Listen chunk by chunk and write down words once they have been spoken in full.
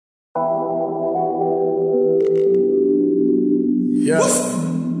Yeah.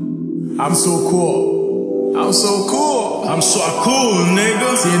 I'm so cool. I'm so cool. I'm so cool,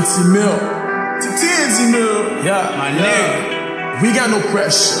 nigga. TNT Mill. TNT Mill. Yeah, my nigga. We got no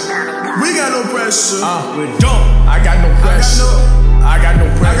pressure. We got no pressure. We don't. I got no pressure. I got no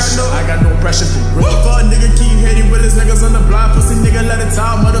pressure. I got no pressure for real. Fuck nigga keep hating with his niggas on the block. Pussy nigga let it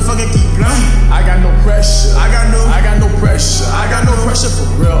talk. Motherfucker keep playing. I got no pressure. I got no pressure. I got no pressure for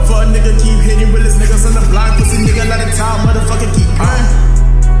real. Fuck nigga keep hating with his niggas on the block. Pussy nigga let it talk. Motherfucker keep playing.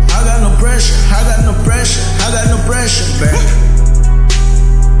 I got no pressure. I got no pressure. I got no pressure, baby.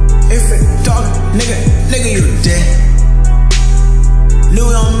 If it talk, nigga you dead.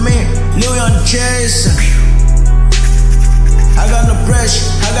 Louis on me, Louis on Jason. I got no pressure,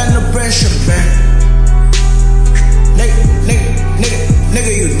 I got no pressure, man.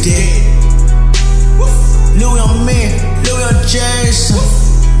 Nigga, you dead. Louis on me, Louis on Jason.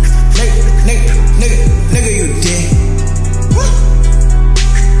 Nigga, you dead.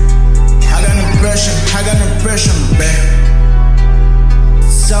 I got no pressure, man.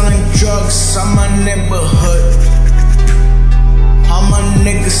 Selling drugs on my neighborhood. All my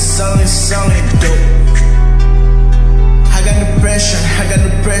niggas selling dope. I got no pressure,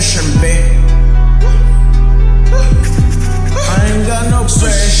 babe. I ain't got no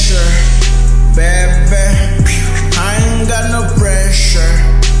pressure, baby. I ain't got no pressure,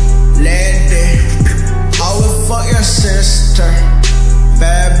 lady. I will fuck your sister,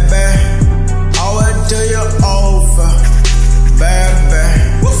 baby. I will do you over, baby.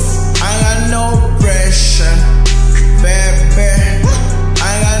 I ain't got no pressure, baby. I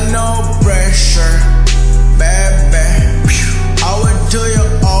ain't got no pressure, baby. I will do you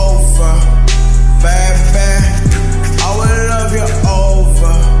over, baby. I will love you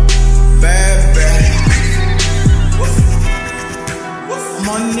over, baby.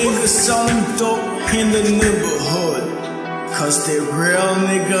 My niggas selling dope in the neighborhood. Cause they real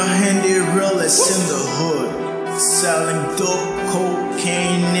nigga and they realest in the hood. Selling dope,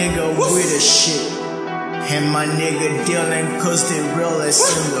 cocaine, nigga with a shit. And my nigga dealing cause they realest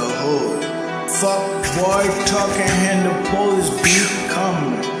in the hood. Fuck boy talking and the police beat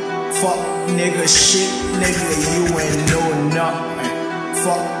coming. Fuck nigga shit, nigga you ain't know nothing.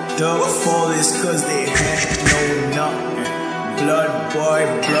 Fuck the police cause they ain't know nothing. Blood boy,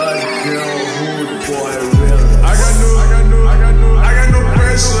 blood girl, hood boy, real. I got no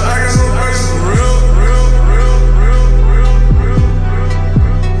pressure. I got no pressure.